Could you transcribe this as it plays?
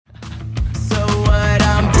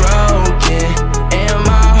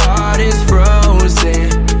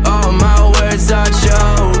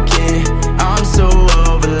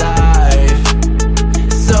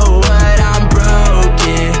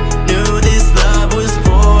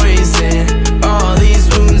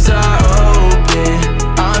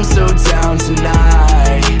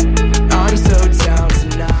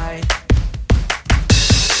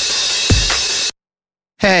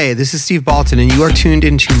Hey, this is Steve Baltin, and you are tuned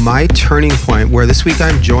into My Turning Point, where this week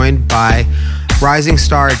I'm joined by rising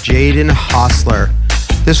star Jxdn Hostler.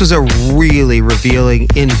 This was a really revealing,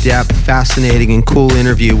 in-depth, fascinating, and cool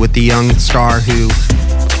interview with the young star who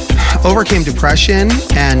overcame depression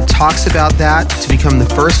and talks about that to become the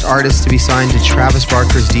first artist to be signed to Travis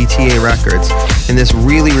Barker's DTA Records. In this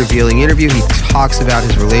really revealing interview, he talks about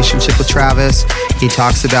his relationship with Travis. He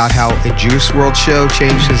talks about how a Juice WRLD show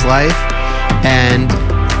changed his life and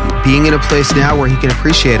being in a place now where he can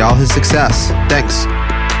appreciate all his success. Thanks.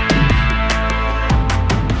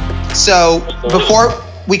 So before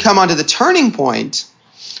we come on to the turning point,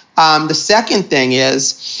 the second thing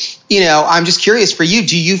is, I'm just curious for you,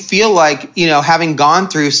 do you feel like, having gone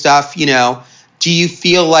through stuff, do you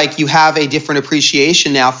feel like you have a different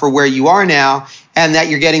appreciation now for where you are now, and that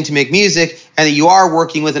you're getting to make music, and that you are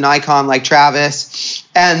working with an icon like Travis,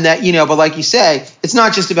 and that, but like you say, it's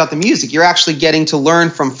not just about the music, you're actually getting to learn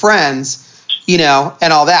from friends,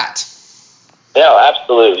 and all that. No,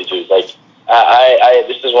 absolutely, dude. Like, I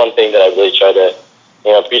this is one thing that I really try to,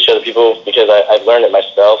 preach to other people, because I've learned it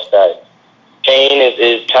myself, that pain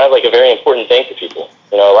is kind of like a very important thing for people.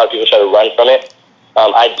 A lot of people try to run from it.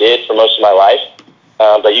 I did for most of my life,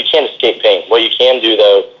 but you can't escape pain. What you can do,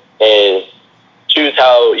 though, is choose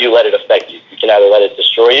how you let it affect you. You can either let it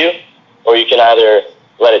destroy you, or you can either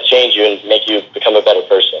let it change you and make you become a better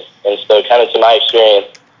person. And so kind of to my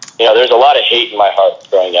experience, there's a lot of hate in my heart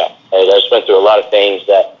growing up. I just went through a lot of things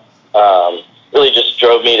that really just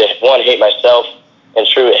drove me to, one, hate myself, and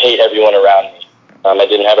two, hate everyone around me. I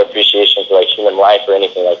didn't have appreciation for human life or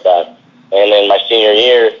anything like that. And then my senior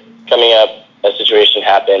year, coming up, a situation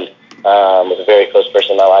happened with a very close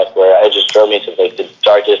person in my life where it just drove me to the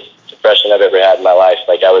darkest depression I've ever had in my life.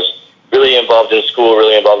 I was really involved in school,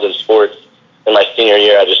 really involved in sports. In my senior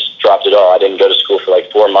year, I just dropped it all. I didn't go to school for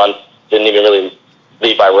 4 months. Didn't even really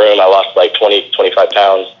leave my room. I lost 20, 25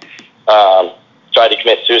 pounds. Tried to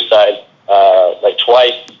commit suicide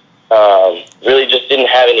twice. Really just didn't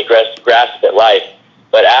have any grasp at life.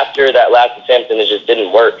 But after that last attempt, and it just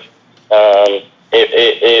didn't work,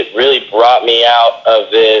 it really brought me out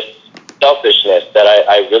of this selfishness that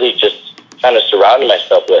I really just kind of surrounded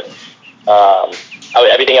myself with.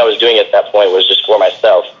 Everything I was doing at that point was just for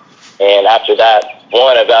myself. And after that,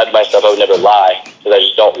 one, I vowed to myself I would never lie, because I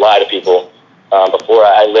just don't lie to people. Before,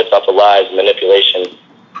 I lived off of lies and manipulation.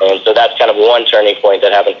 And so that's kind of one turning point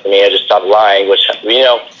that happened for me. I just stopped lying, which,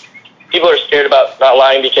 people are scared about not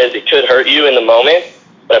lying because it could hurt you in the moment.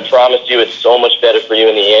 But I promise you it's so much better for you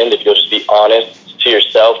in the end if you'll just be honest to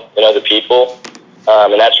yourself and other people.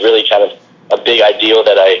 And that's really kind of a big ideal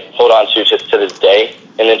that I hold on to this day.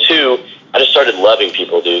 And then two, I just started loving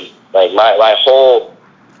people, dude. My whole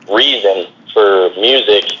reason for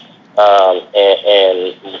music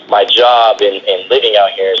and my job and living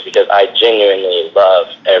out here is because I genuinely love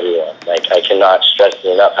everyone. I cannot stress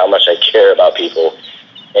enough how much I care about people.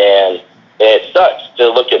 And it sucks to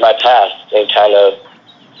look at my past and kind of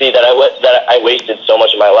see that I wasted so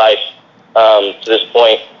much of my life to this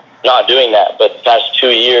point not doing that. But the past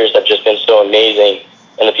 2 years have just been so amazing,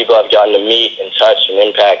 and the people I've gotten to meet and touch and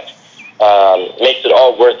impact makes it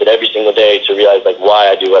all worth it every single day to realize why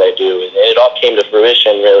I do what I do. And it all came to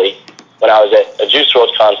fruition really when I was at a Juice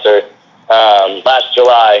WRLD concert last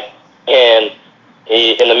July, and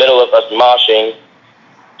in the middle of us moshing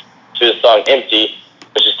to the song Empty,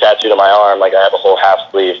 which is tattooed on my arm. I have a whole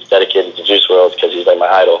half sleeve dedicated to Juice WRLD because he's my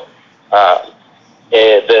idol.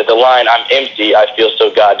 The line, "I'm empty, I feel so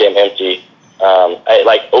goddamn empty,"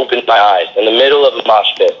 I opened my eyes in the middle of a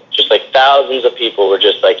mosh pit. Just thousands of people were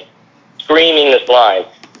just screaming this line.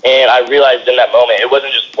 And I realized in that moment, it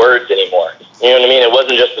wasn't just words anymore. You know what I mean? It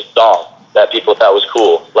wasn't just a song that people thought was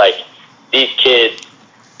cool. These kids,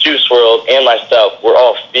 Juice WRLD, and myself, we're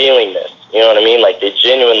all feeling this. You know what I mean? They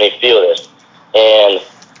genuinely feel this. And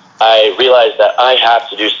I realized that I have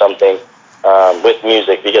to do something with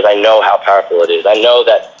music because I know how powerful it is. I know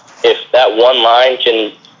that if that one line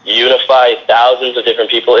can unify thousands of different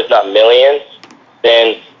people, if not millions,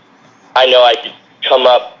 then I know I could come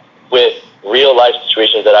up with real life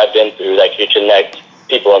situations that I've been through that could connect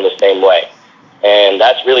people in the same way. And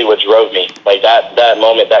that's really what drove me. That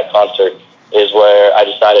moment, that concert, is where I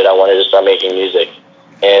decided I wanted to start making music.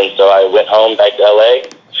 And so I went home back to LA,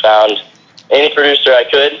 found any producer I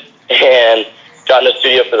could, and got in the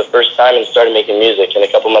studio for the first time and started making music. And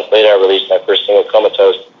a couple months later, I released my first single,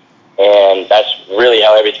 Comatose. And that's really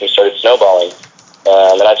how everything started snowballing.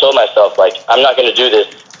 And I told myself, I'm not going to do this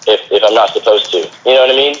if I'm not supposed to. You know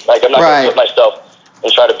what I mean? I'm not going to put myself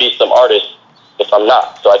and try to be some artist if I'm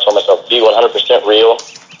not. So I told myself, be 100% real,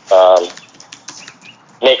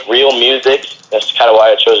 make real music, That's kind of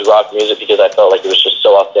why I chose rock music, because I felt like it was just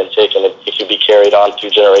so authentic and it could be carried on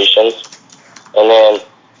through generations. And then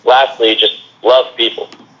lastly, just love people.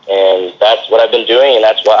 And that's what I've been doing, and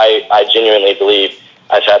that's why I genuinely believe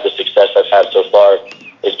I've had the success I've had so far,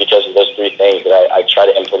 is because of those three things that I try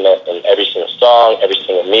to implement in every single song, every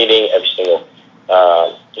single meeting, every single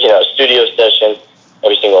studio session,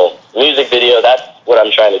 every single music video. That's what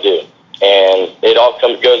I'm trying to do. And it all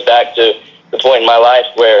goes back to the point in my life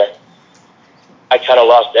where I kind of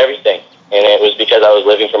lost everything, and it was because I was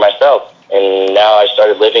living for myself. And now I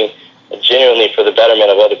started living genuinely for the betterment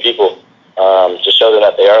of other people, to show them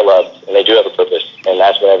that they are loved and they do have a purpose. And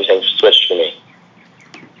that's when everything switched for me.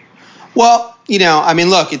 Well,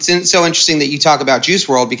 look, it's so interesting that you talk about Juice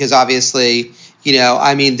WRLD, because obviously,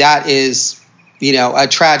 that is, a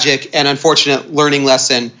tragic and unfortunate learning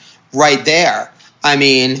lesson right there.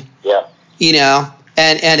 Yeah.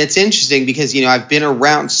 And it's interesting because, I've been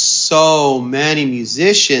around so many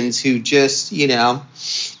musicians who just, and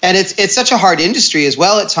it's such a hard industry as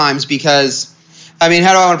well at times, because, how do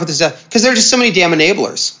I want to put this up? Because there are just so many damn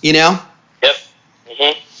enablers, Yep.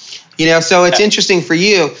 Mm-hmm. So it's interesting for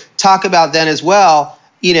you. Talk about then as well,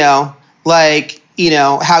 how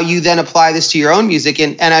you then apply this to your own music.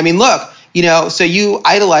 And look, so you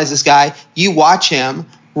idolize this guy, you watch him,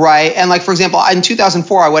 right? And for example, in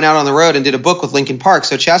 2004, I went out on the road and did a book with Linkin Park.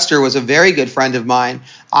 So Chester was a very good friend of mine.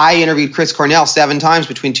 I interviewed Chris Cornell 7 times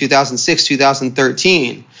between 2006,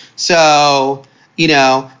 2013. So,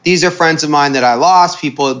 these are friends of mine that I lost,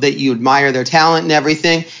 people that you admire their talent and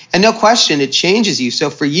everything. And no question, it changes you.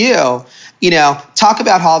 So for you, talk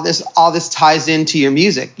about how all this ties into your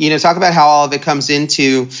music. Talk about how all of it comes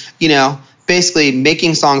into, basically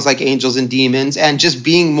making songs like Angels and Demons and just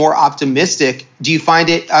being more optimistic. Do you find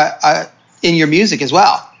it in your music as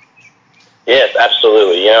well? Yes,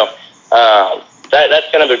 absolutely.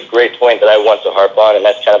 That's kind of a great point that I want to harp on, and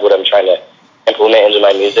that's kind of what I'm trying to implement into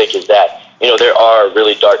my music, is that, there are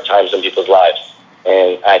really dark times in people's lives,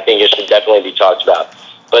 and I think it should definitely be talked about.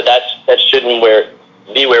 But that shouldn't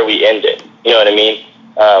be where we end it. You know what I mean?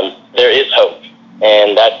 There is hope,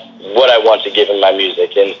 and that's what I want to give in my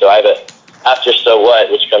music. And so I have After So What,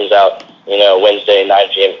 which comes out, Wednesday, 9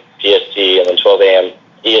 p.m. PST, and then 12 a.m.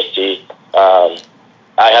 EST.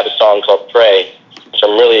 I have a song called Pray, which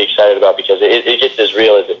I'm really excited about, because it gets as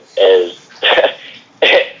real as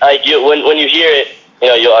when you hear it,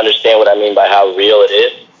 you'll understand what I mean by how real it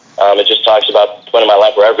is. It just talks about the point in my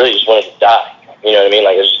life where I really just wanted to die. You know what I mean?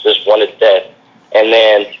 I just wanted death. And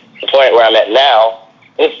then the point where I'm at now,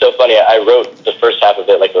 and it's so funny, I wrote the first half of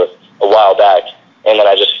it a while back, and then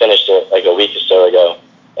I just finished it a week or so ago.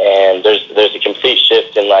 And there's a complete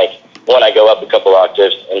shift in, one, I go up a couple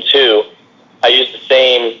octaves, and two, I use the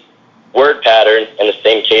same word pattern and the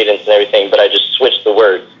same cadence and everything, but I just switch the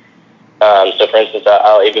words. So for instance,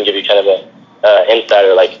 I'll even give you kind of an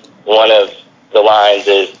insider. One of the lines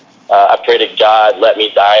is, I pray to God, let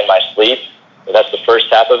me die in my sleep. That's the first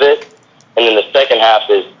half of it. And then the second half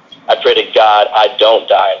is, I pray to God, I don't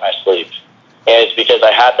die in my sleep. And it's because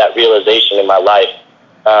I had that realization in my life,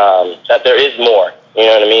 that there is more. You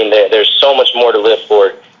know what I mean? There's so much more to live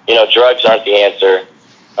for. Drugs aren't the answer.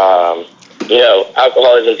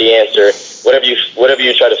 Alcohol isn't the answer. Whatever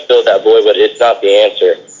you try to fill that void with, it's not the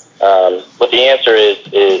answer. What the answer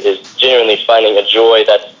is genuinely finding a joy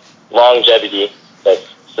that's longevity, that's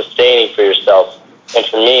sustaining for yourself. And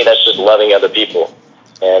for me, that's just loving other people.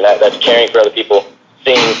 And that's caring for other people,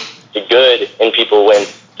 seeing the good in people when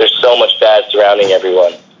there's so much bad surrounding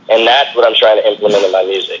everyone. And that's what I'm trying to implement in my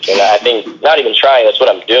music. And I think, not even trying, that's what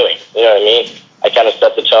I'm doing. You know what I mean? I kind of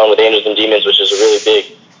set the tone with Angels and Demons, which is a really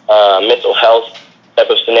big mental health type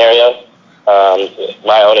of scenario.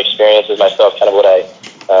 My own experiences myself, kind of what I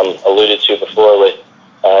alluded to before with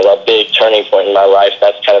that big turning point in my life.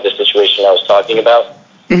 That's kind of the situation I was talking about.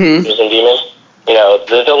 Mm-hmm. Angels and Demons.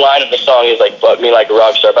 The line of the song is fuck me like a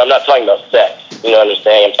rock star, but I'm not talking about sex. You know what I'm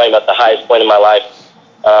saying? I'm talking about the highest point in my life,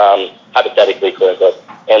 hypothetically, quote unquote,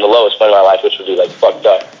 and the lowest point in my life, which would be fucked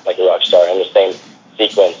up like a rock star in the same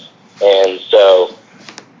sequence. And so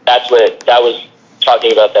that was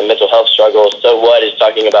talking about that mental health struggle. So What is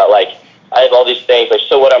talking about I have all these things,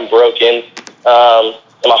 so what, I'm broken,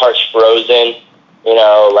 and my heart's frozen,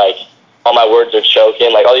 all my words are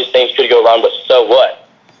choking, all these things could go wrong, but so what?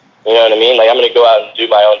 You know what I mean? I'm going to go out and do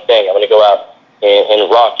my own thing. I'm going to go out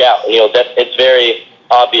and rock out. And, it's very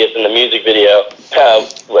obvious in the music video,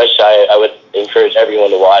 which I would encourage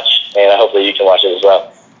everyone to watch, and hopefully you can watch it as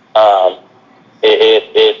well.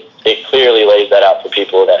 It clearly lays that out for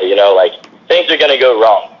people that, things are going to go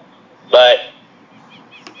wrong. But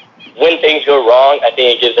when things go wrong, I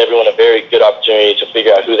think it gives everyone a very good opportunity to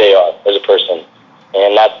figure out who they are as a person.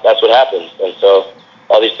 And that's what happens. And so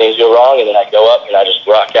all these things go wrong, and then I go up and I just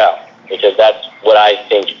rock out, because that's what I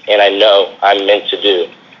think and I know I'm meant to do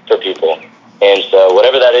for people. And so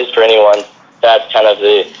whatever that is for anyone, that's kind of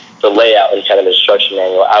the layout and kind of instruction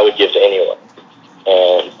manual I would give to anyone.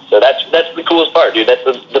 And so that's the coolest part, dude. That's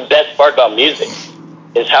the best part about music,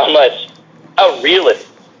 is how real it is.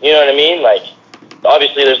 You know what I mean? Like,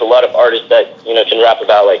 obviously there's a lot of artists that, you know, can rap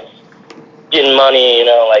about, like, getting money, you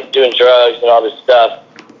know, like doing drugs and all this stuff,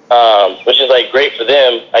 which is, like, great for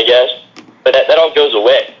them, I guess. But that all goes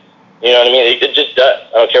away. You know what I mean? It just does.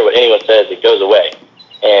 I don't care what anyone says, it goes away.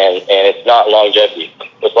 And it's not longevity.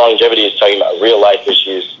 What longevity is talking about real life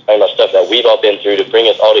issues, talking about stuff that we've all been through to bring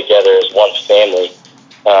us all together as one family.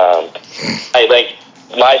 I like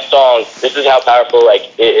my song. This is how powerful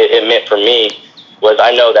it meant for me. Was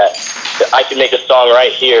I know that I could make a song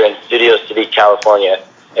right here in Studio City, California,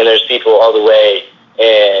 and there's people all the way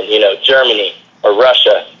in, you know, Germany or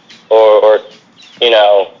Russia or you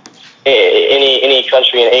know, any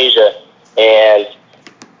country in Asia, and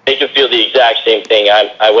they can feel the exact same thing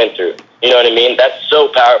I went through. You know what I mean? That's so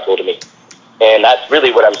powerful to me, and that's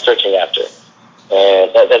really what I'm searching after.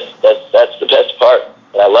 And that's the best part,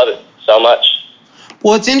 and I love it so much.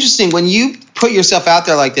 Well, it's interesting when you put yourself out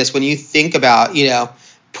there like this, when you think about, you know,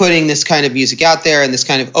 putting this kind of music out there and this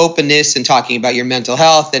kind of openness and talking about your mental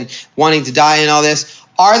health and wanting to die and all this.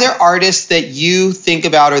 Are there artists that you think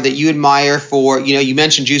about or that you admire for, you know, you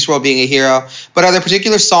mentioned Juice WRLD being a hero, but are there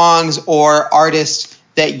particular songs or artists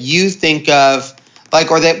that you think of, like,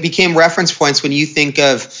 or that became reference points when you think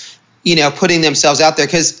of, you know, putting themselves out there?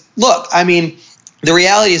 Because, look, I mean, the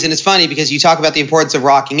reality is, and it's funny because you talk about the importance of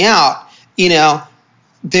rocking out, you know,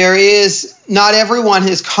 there is not everyone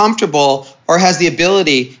is comfortable or has the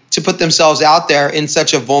ability to put themselves out there in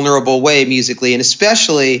such a vulnerable way musically, and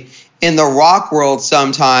especially in the rock world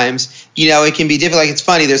sometimes, you know, it can be difficult. Like, it's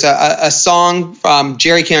funny, there's a song from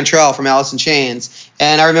Jerry Cantrell from Alice in Chains,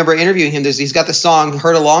 and I remember interviewing him. He's got the song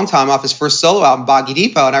Heard a Long Time off his first solo album, Boggy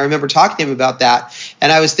Depot, and I remember talking to him about that,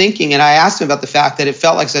 and I was thinking, and I asked him about the fact that it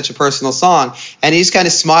felt like such a personal song, and he just kind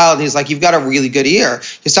of smiled, and he's like, you've got a really good ear.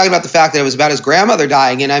 He's talking about the fact that it was about his grandmother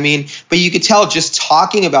dying, and I mean, but you could tell just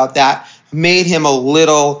talking about that made him a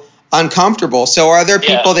little uncomfortable. So are there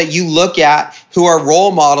people that you look at who are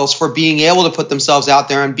role models for being able to put themselves out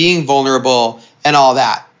there and being vulnerable and all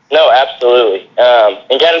that? No, absolutely.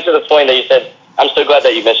 And getting to the point that you said, I'm so glad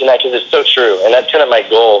that you mentioned that, because it's so true. And that's kind of my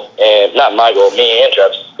goal, and not my goal, me and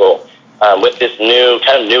Travis's goal, with this new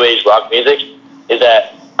kind of new age rock music, is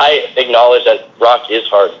that I acknowledge that rock is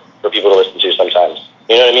hard for people to listen to sometimes.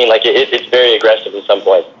 You know what I mean? Like, it's very aggressive at some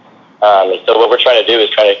point. And so what we're trying to do is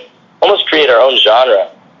trying to almost create our own genre.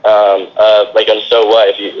 Like on So What,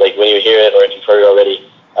 if you like when you hear it or if you've heard it already,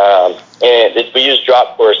 and we use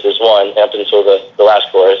drop choruses, one, up until the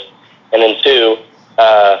last chorus, and then two,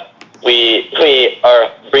 we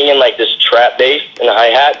are bringing like this trap bass and a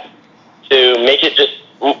hi-hat to make it just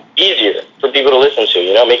easier for people to listen to,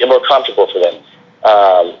 you know, make it more comfortable for them,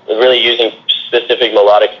 really using specific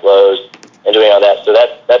melodic flows and doing all that. So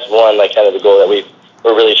that's one, like, kind of the goal that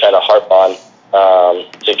we're really trying to harp on,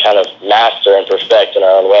 to kind of master and perfect in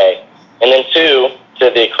our own way. And then two, to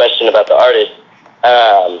the question about the artist,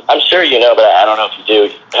 I'm sure you know, but I don't know if you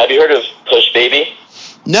do. Have you heard of Push Baby?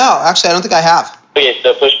 No, actually, I don't think I have. Okay,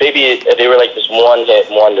 so Push Baby, they were like this one-hit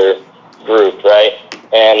wonder group, right?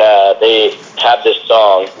 And they have this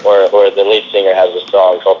song, or the lead singer has a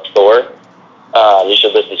song called Thor. You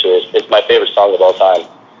should listen to it. It's my favorite song of all time.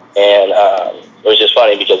 And it was just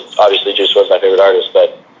funny because obviously Juice was my favorite artist,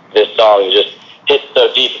 but this song just hits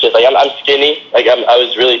so deep because, like, I'm skinny. Like, I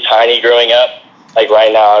was really tiny growing up. Like,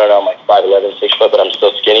 right now, I don't know, I'm like 5'11", 6 foot, but I'm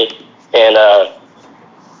still skinny. And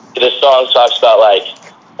this song talks about, like,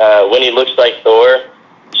 when he looks like Thor,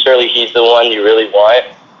 surely he's the one you really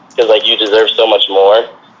want because, like, you deserve so much more.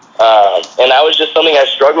 And that was just something I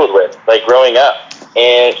struggled with, like, growing up.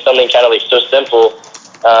 And something kind of, like, so simple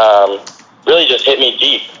really just hit me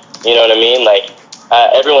deep. You know what I mean? Like,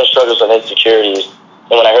 everyone struggles with insecurities.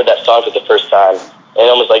 And when I heard that song for the first time, it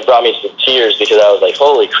almost, like, brought me to tears because I was like,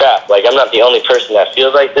 holy crap, like, I'm not the only person that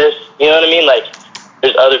feels like this. You know what I mean? Like,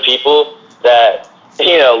 there's other people that,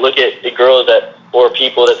 you know, look at the girls or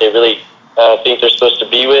people that they really think they're supposed to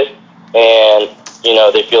be with, and, you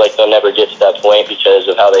know, they feel like they'll never get to that point because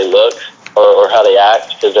of how they look or how they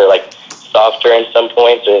act, because they're, like, softer in some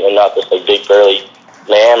points and not this, like, big burly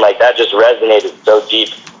man. Like, that just resonated so deep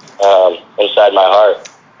inside my heart.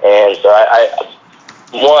 And so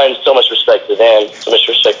one, so much respect to them, so much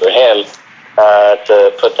respect for him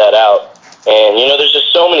to put that out. And, you know, there's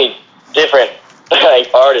just so many different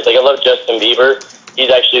like artists. Like, I love Justin Bieber.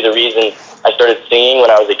 He's actually the reason I started singing when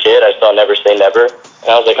I was a kid. I saw Never Say Never. And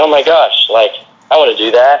I was like, oh my gosh, like, I want to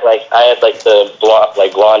do that. Like, I had like the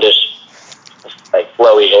blondish, like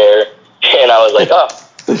flowy hair. And I was like, oh,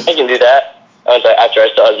 I can do that. After I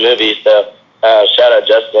saw his movie. So shout out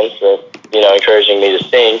Jxdn for, you know, encouraging me to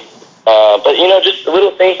sing. But, you know, just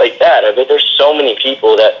little things like that. I mean, there's so many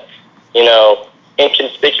people that, you know,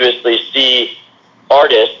 inconspicuously see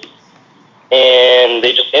artists and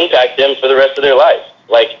they just impact them for the rest of their life.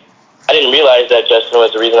 Like, I didn't realize that Jxdn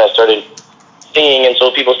was the reason I started singing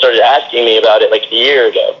until people started asking me about it like a year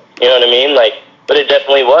ago. You know what I mean? Like, but it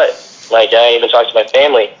definitely was. Like, I even talked to my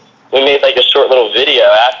family. We made like a short little video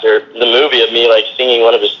after the movie of me like singing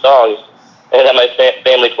one of his songs, and then my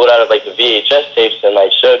family pulled out of like the VHS tapes and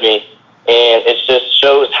like showed me, and it just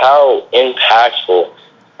shows how impactful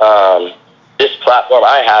this platform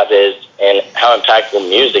I have is, and how impactful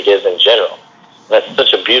music is in general. That's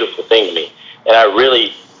such a beautiful thing to me, and I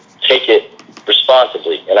really take it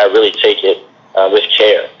responsibly, and I really take it with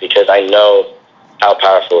care, because I know how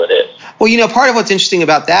powerful it is. Well, you know, part of what's interesting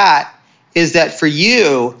about that is that for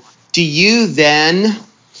you, do you then,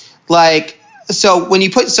 like, so when you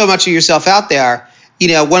put so much of yourself out there, you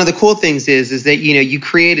know, one of the cool things is that, you know, you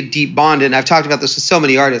create a deep bond, and I've talked about this with so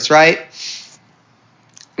many artists, right?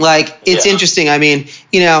 Like, it's interesting. I mean,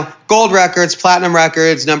 you know, gold records, platinum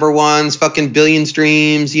records, number ones, fucking billion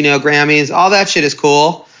streams, you know, Grammys, all that shit is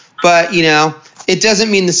cool. But, you know, it doesn't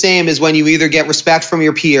mean the same as when you either get respect from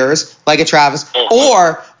your peers, like a Travis,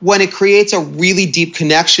 or when it creates a really deep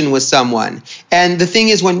connection with someone. And the thing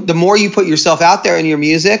is, when the more you put yourself out there in your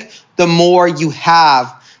music, the more you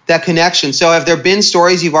have that connection. So have there been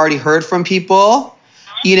stories you've already heard from people,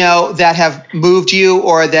 you know, that have moved you,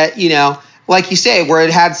 or that, you know, like you say, where it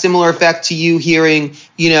had similar effect to you hearing,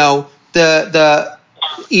 you know, you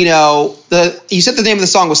said the name of the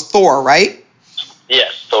song was Thor, right?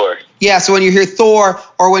 Yes, Thor. Yeah, so when you hear Thor,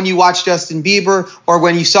 or when you watch Justin Bieber, or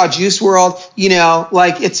when you saw Juice WRLD, you know,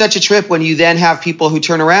 like, it's such a trip when you then have people who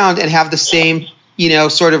turn around and have the same, you know,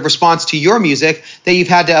 sort of response to your music that you've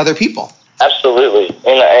had to other people. Absolutely.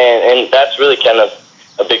 And that's really kind of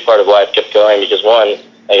a big part of why I've kept going, because one,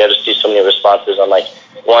 like, I just see so many responses on, like,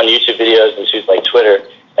 one, YouTube videos, and two, like, Twitter,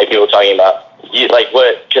 like, people talking about, like,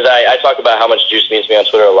 what, because I talk about how much Juice means to me on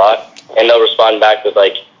Twitter a lot, and they'll respond back with,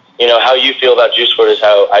 like, you know, how you feel about Juice WRLD is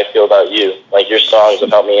how I feel about you. Like, your songs have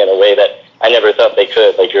helped me in a way that I never thought they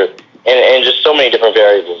could. Like, and just so many different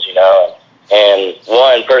variables, you know. And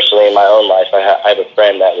one, personally, in my own life, I have a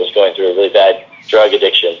friend that was going through a really bad drug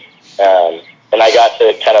addiction. And I got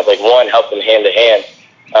to kind of, like, one, help them hand to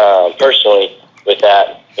hand, personally, with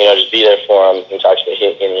that. You know, just be there for him and talk to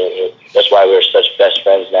him. And that's why we're such best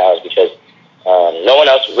friends now, is because no one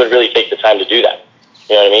else would really take the time to do that.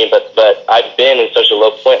 You know what I mean? But I've been in such a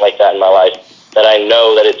low point like that in my life that I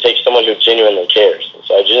know that it takes someone who genuinely cares. And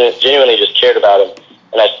so I genuinely just cared about him,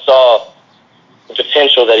 and I saw the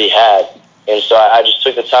potential that he had. And so I just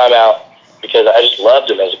took the time out because I just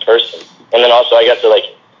loved him as a person. And then also I got to,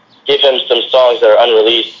 like, give him some songs that are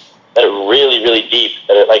unreleased, that are really, really deep,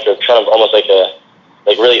 that are, like, are kind of almost like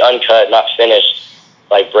really uncut, not finished,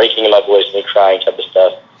 like breaking in my voice and crying type of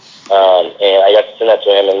stuff. And I got to send that to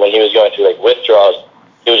him. And when he was going through, like, withdrawals,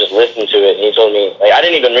 he was just listening to it, and he told me, like, I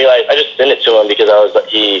didn't even realize, I just sent it to him because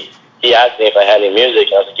he asked me if I had any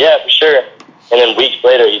music, and I was like, yeah, for sure. And then weeks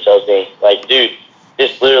later, he tells me, like, dude,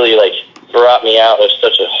 this literally, like, brought me out of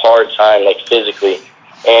such a hard time, like, physically,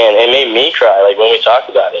 and it made me cry, like, when we talked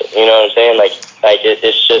about it, you know what I'm saying? Like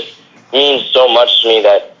it's just means so much to me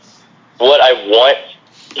that what I want,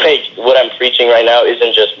 like, what I'm preaching right now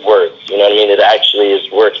isn't just words, you know what I mean? It actually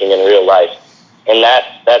is working in real life, and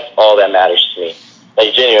that's all that matters to me.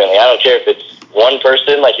 Like, genuinely, I don't care if it's one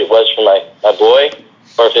person, like it was for my boy,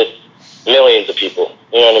 or if it's millions of people.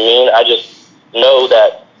 You know what I mean? I just know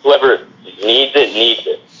that whoever needs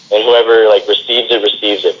it, and whoever, like, receives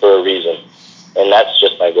it for a reason. And that's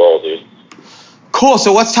just my goal, dude. Cool.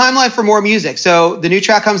 So what's timeline for more music? So the new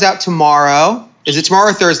track comes out tomorrow. Is it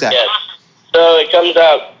tomorrow or Thursday? Yes. So it comes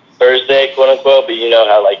out Thursday, quote unquote, but you know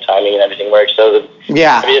how, like, timing and everything works. So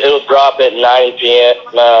it'll drop at 9 p.m.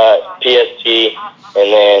 PST,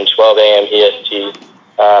 and then 12 a.m. EST.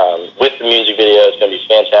 With the music video, it's going to be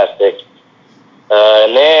fantastic.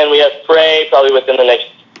 And then we have Pray, probably within the next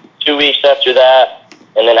 2 weeks after that.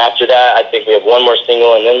 And then after that, I think we have one more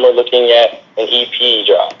single, and then we're looking at an EP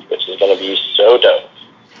drop, which is going to be so dope.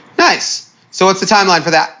 Nice. So what's the timeline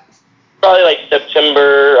for that? Probably like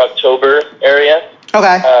September, October area.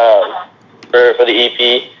 Okay. For the EP.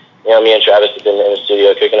 You know, me and Travis have been in the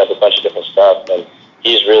studio cooking up a bunch of different stuff, and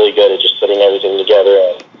he's really good at just putting everything together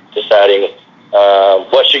and deciding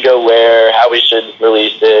what should go where, how we should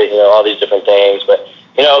release it, all these different things. But,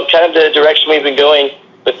 kind of the direction we've been going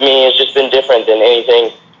with me has just been different than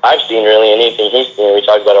anything I've seen, really, and anything he's seen. We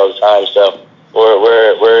talk about it all the time. So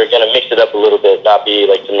we're going to mix it up a little bit, not be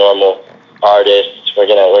like the normal artists. We're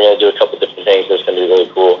gonna do a couple different things that's going to be really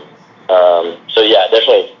cool. So, yeah,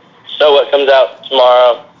 definitely. So What comes out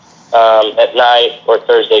tomorrow at night, or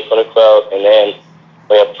Thursday, quote unquote, and then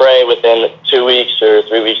we have Pray within 2 weeks or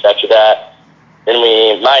 3 weeks after that. Then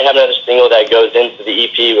we might have another single that goes into the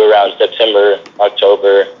EP around September,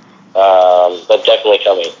 October, but definitely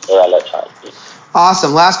coming around that time.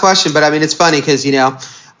 Awesome. Last question, but I mean, it's funny because,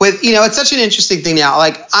 it's such an interesting thing now.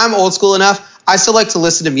 Like, I'm old school enough. I still like to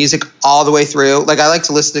listen to music all the way through. Like, I like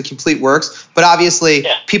to listen to complete works, but obviously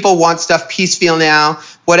people want stuff piecemeal now,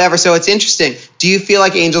 whatever. So it's interesting. Do you feel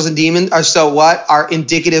like Angels and Demons are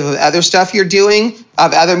indicative of other stuff you're doing,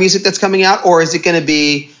 of other music that's coming out? Or is it going to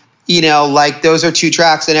be, like those are 2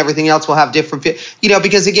 tracks and everything else will have different,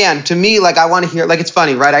 because again, to me, like, I want to hear, like, it's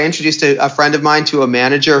funny, right? I introduced a friend of mine to a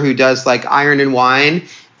manager who does like Iron and Wine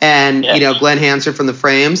and, Glenn Hanser from the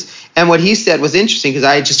Frames. And what he said was interesting because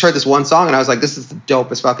I had just heard this one song and I was like, this is the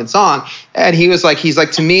dopest fucking song. And he's like,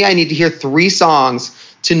 to me, I need to hear 3 songs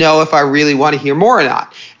to know if I really want to hear more or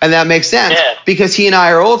not. And that makes sense because he and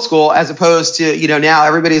I are old school as opposed to, now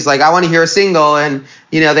everybody's like, I want to hear a single and,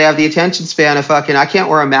 they have the attention span of fucking, I can't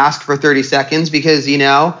wear a mask for 30 seconds because,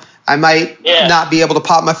 I might not be able to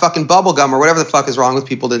pop my fucking bubble gum or whatever the fuck is wrong with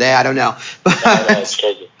people today. I don't know. That's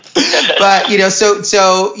crazy. But,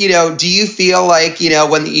 so, do you feel like,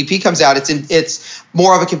 when the EP comes out, it's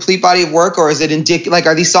more of a complete body of work, or is it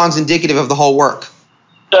are these songs indicative of the whole work?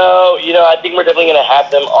 So, I think we're definitely going to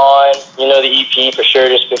have them on, the EP for sure,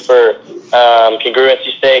 just for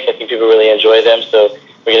congruency's sake. I think people really enjoy them, so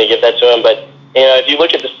we're going to give that to them. But, if you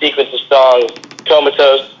look at the sequence of songs,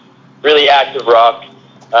 Comatose, really active rock,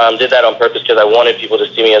 did that on purpose because I wanted people to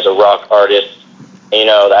see me as a rock artist. And,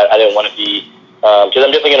 I didn't want to be, because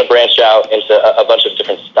I'm definitely going to branch out into a bunch of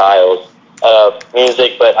different styles of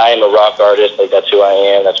music, but I am a rock artist. Like, that's who I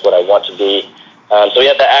am. That's what I want to be. So we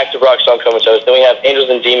have the active rock song Comatose. Then we have Angels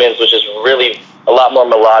and Demons, which is really a lot more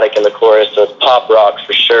melodic in the chorus, so it's pop rock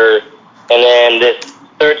for sure. And then this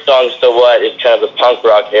third song, So What, is kind of the punk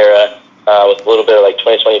rock era with a little bit of like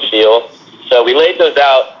 2020 feel. So we laid those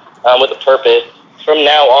out with a purpose. From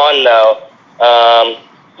now on, though,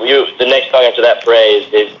 the next song after that, Pray,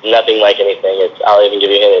 is nothing like anything. I'll even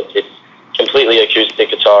give you a hint. It's completely acoustic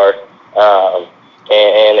guitar, and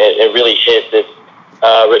it really hits. It's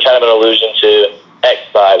kind of an allusion to X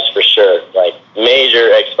vibes for sure, like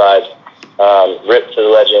major X vibes, ripped to the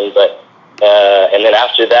legend. But and then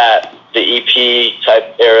after that, the EP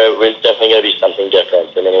type era was definitely going to be something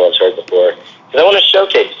different than anyone's heard before. Because I want to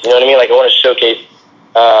showcase, you know what I mean? Like, I want to showcase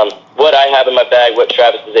what I have in my bag, what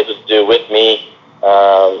Travis is able to do with me.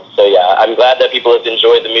 So yeah, I'm glad that people have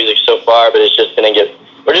enjoyed the music so far, but it's just going to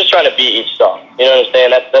we're just trying to beat each song. You know what I'm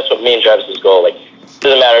saying? That's what me and Travis's goal. Like, it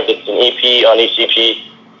doesn't matter if it's an EP on each EP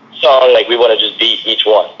song, like, we want to just beat each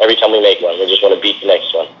one. Every time we make one, we just want to beat the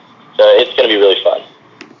next one. So it's going to be really fun.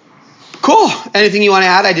 Cool. Anything you want to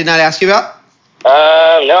add I did not ask you about?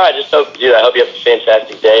 No, I just hope you have a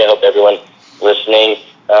fantastic day. I hope everyone listening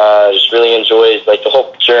just really enjoys, like, the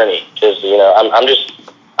whole journey, because,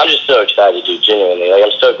 I'm just so excited, dude, genuinely. Like,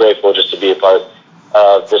 I'm so grateful just to be a part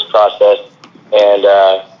of this process, and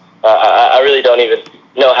I really don't even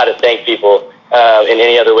know how to thank people in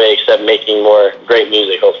any other way except making more great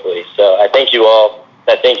music, hopefully. So I thank you all.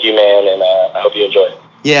 I thank you, man, and I hope you enjoy it.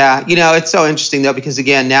 Yeah, it's so interesting, though, because,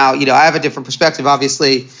 again, now, I have a different perspective,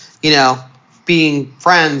 obviously, being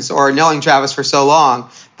friends or knowing Travis for so long.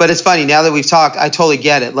 But it's funny, now that we've talked, I totally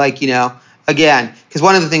get it. Like, again, because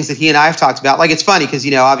one of the things that he and I have talked about, like, it's funny because,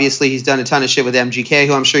 obviously he's done a ton of shit with MGK,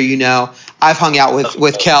 who I'm sure you know. I've hung out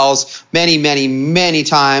with Kells many, many, many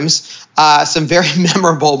times. Some very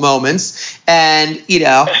memorable moments. And,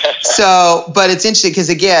 so, but it's interesting because,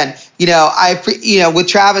 again, with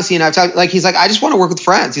Travis, he and I've talked, like, he's like, I just want to work with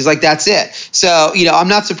friends. He's like, that's it. So, I'm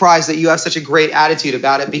not surprised that you have such a great attitude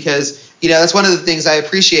about it because, that's one of the things I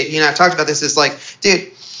appreciate. He and I've talked about this is like,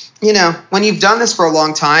 dude, when you've done this for a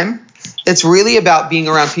long time, it's really about being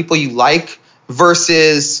around people you like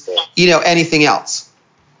versus, anything else.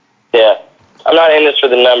 Yeah. I'm not in this for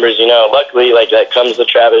the numbers, Luckily, like, that comes with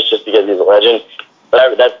Travis just because he's a legend.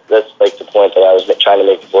 But that's like the point that I was trying to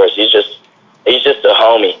make before. He's just a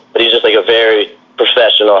homie, but he's just like a very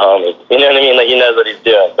professional homie. You know what I mean? Like, he knows what he's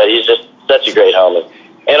doing, but he's just such a great homie.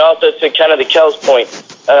 And also, to kind of the Kells point,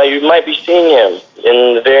 you might be seeing him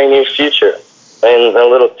in the very near future. and a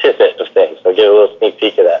little tidbit of things. I'll give a little sneak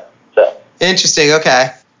peek of that. So interesting. Okay.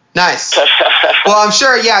 Nice. Well, I'm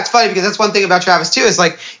sure. Yeah, it's funny because that's one thing about Travis too. Is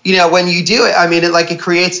like, you know, when you do it, I mean, it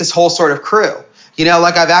creates this whole sort of crew. You know,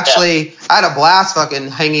 like I had a blast fucking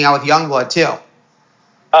hanging out with Youngblood too.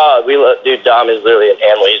 Oh, dude, Dom is literally an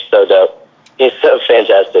animal. He's so dope. He's so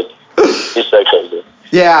fantastic. He's so crazy.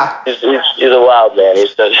 Yeah. He's a wild man.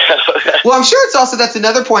 He's so dope. Well, I'm sure it's also, that's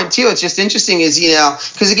another point too. It's just interesting is, you know,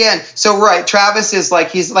 because again, so right, Travis is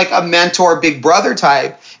like, he's like a mentor, big brother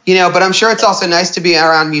type, you know, but I'm sure it's also nice to be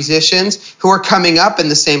around musicians who are coming up in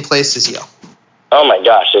the same place as you. Oh my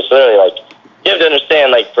gosh. It's literally like, you have to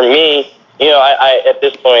understand, like for me, you know, I at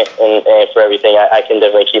this point and for everything, I can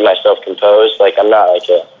definitely keep myself composed. Like I'm not like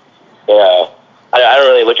a, you know, I don't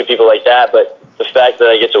really look at people like that, but the fact that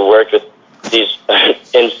I get to work with these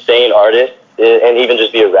insane artists and even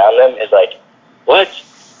just be around them is like, what?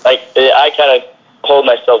 Like, I kind of hold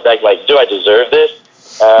myself back, like, do I deserve this?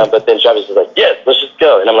 But then Travis is like, yes, let's just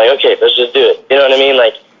go. And I'm like, okay, let's just do it. You know what I mean?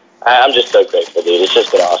 Like, I'm just so grateful, dude. It's just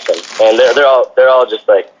been awesome. And they're all just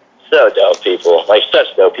like so dope people, like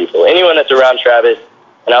such dope people. Anyone that's around Travis,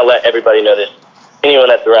 and I'll let everybody know this, anyone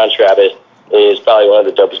that's around Travis is probably one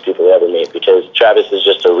of the dopest people to ever meet, because Travis is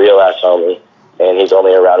just a real ass homie, and he's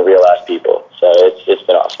only around real ass people. So it's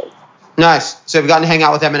been awesome. Nice. So have you gotten to hang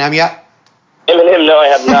out with Eminem yet? Eminem, no, I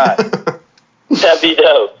have not. That'd be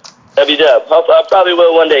dope. I probably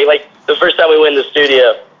will one day. Like the first time we went in the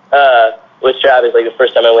studio with Travis, like the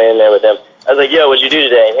first time I went in there with him, I was like, yo, what'd you do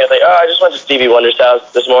today? And he was like, oh, I just went to Stevie Wonder's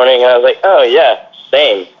house this morning. And I was like, oh, yeah,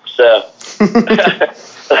 same. So,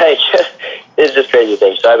 like, it's just crazy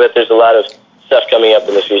things. So I bet there's a lot of stuff coming up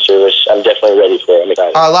in the future, which I'm definitely ready for. I'm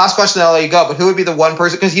excited. Last question, then I'll let you go. But who would be the one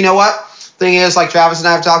person? Because you know what? Thing is, like Travis and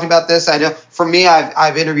I have talked about this. I know for me,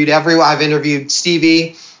 I've interviewed everyone. I've interviewed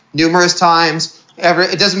Stevie numerous times.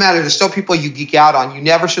 It doesn't matter. There's still people you geek out on. You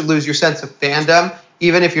never should lose your sense of fandom,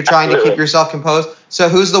 even if you're trying to keep yourself composed. So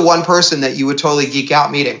who's the one person that you would totally geek out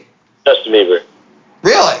meeting? Justin Bieber.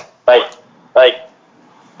 Really? Like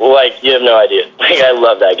you have no idea. Like I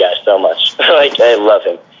love that guy so much. Like I love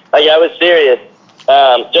him. Like I was serious.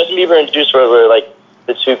 Justin Bieber and Juice WRLD were like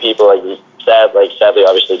the two people. Sadly,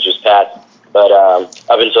 obviously Juice passed. But up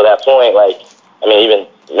until that point, like I mean, even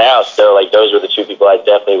now, still, like those were the two people I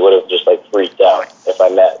definitely would have just like freaked out if I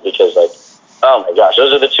met, because like, oh my gosh,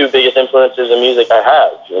 those are the two biggest influences in music I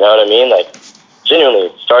have. You know what I mean? Like,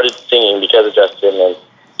 genuinely started singing because of Justin, and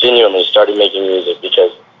genuinely started making music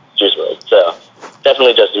because of Juice WRLD. So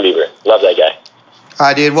definitely Justin Bieber. Love that guy. All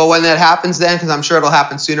right, dude. Well, when that happens then, because I'm sure it'll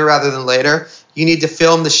happen sooner rather than later, you need to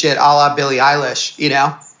film the shit a la Billie Eilish, you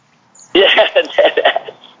know? Yeah,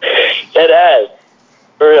 dead ass.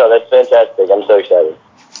 For real, that's fantastic. I'm so excited.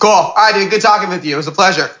 Cool. All right, dude. Good talking with you. It was a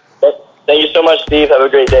pleasure. Thank you so much, Steve. Have a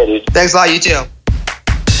great day, dude. Thanks a lot. You too.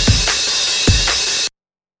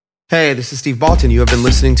 Hey, this is Steve Baltin. You have been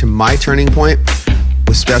listening to My Turning Point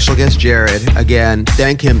with special guest Jared. Again,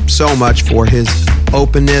 thank him so much for his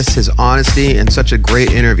openness, his honesty, and such a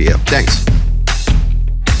great interview. Thanks.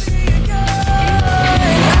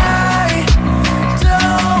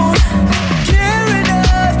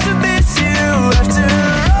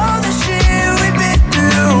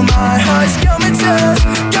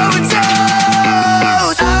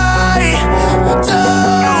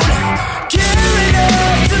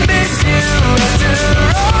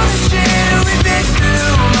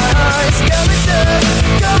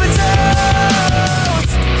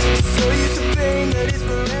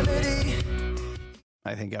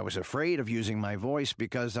 I think I was afraid of using my voice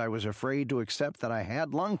because I was afraid to accept that I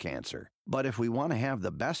had lung cancer. But if we want to have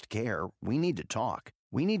the best care, we need to talk.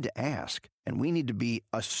 We need to ask, and we need to be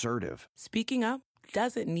assertive. Speaking up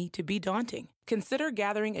doesn't need to be daunting. Consider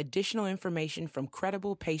gathering additional information from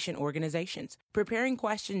credible patient organizations, preparing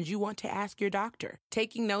questions you want to ask your doctor,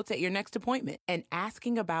 taking notes at your next appointment, and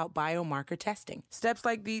asking about biomarker testing. Steps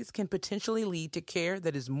like these can potentially lead to care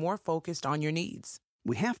that is more focused on your needs.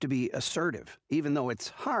 We have to be assertive, even though it's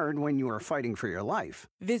hard when you are fighting for your life.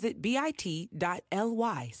 Visit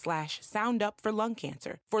bit.ly/SoundUp for lung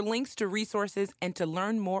cancer for links to resources and to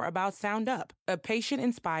learn more about Sound Up, a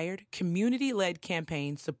patient-inspired, community-led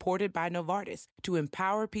campaign supported by Novartis to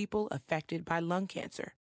empower people affected by lung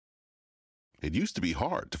cancer. It used to be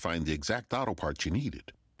hard to find the exact auto parts you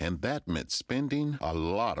needed, and that meant spending a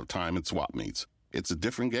lot of time at swap meets. It's a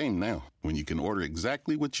different game now when you can order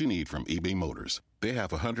exactly what you need from eBay Motors. They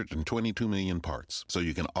have 122 million parts, so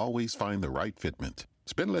you can always find the right fitment.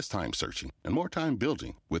 Spend less time searching and more time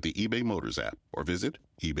building with the eBay Motors app, or visit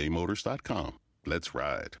ebaymotors.com. Let's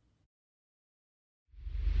ride.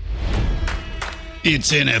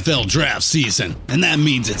 It's NFL draft season, and that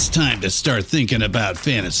means it's time to start thinking about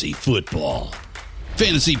fantasy football.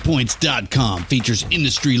 FantasyPoints.com features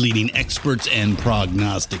industry-leading experts and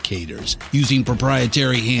prognosticators using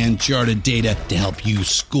proprietary hand-charted data to help you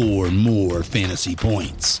score more fantasy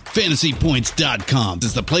points. FantasyPoints.com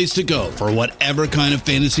is the place to go for whatever kind of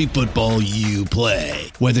fantasy football you play.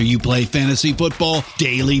 Whether you play fantasy football,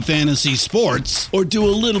 daily fantasy sports, or do a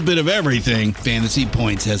little bit of everything, Fantasy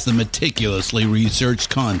Points has the meticulously researched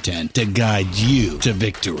content to guide you to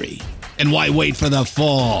victory. And why wait for the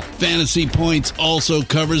fall? Fantasy Points also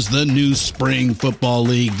covers the new spring football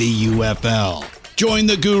league, the UFL. Join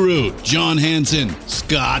the guru, John Hansen,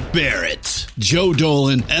 Scott Barrett, Joe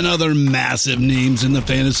Dolan, and other massive names in the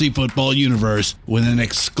fantasy football universe with an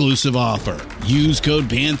exclusive offer. Use code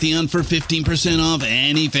Pantheon for 15% off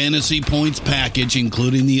any Fantasy Points package,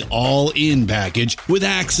 including the all-in package, with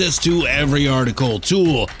access to every article,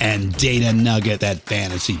 tool, and data nugget that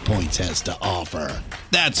Fantasy Points has to offer.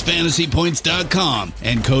 That's FantasyPoints.com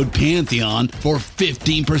and code Pantheon for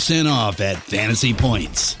 15% off at Fantasy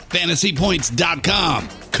Points. FantasyPoints.com,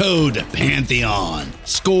 code Pantheon.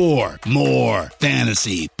 Score more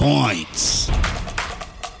fantasy points.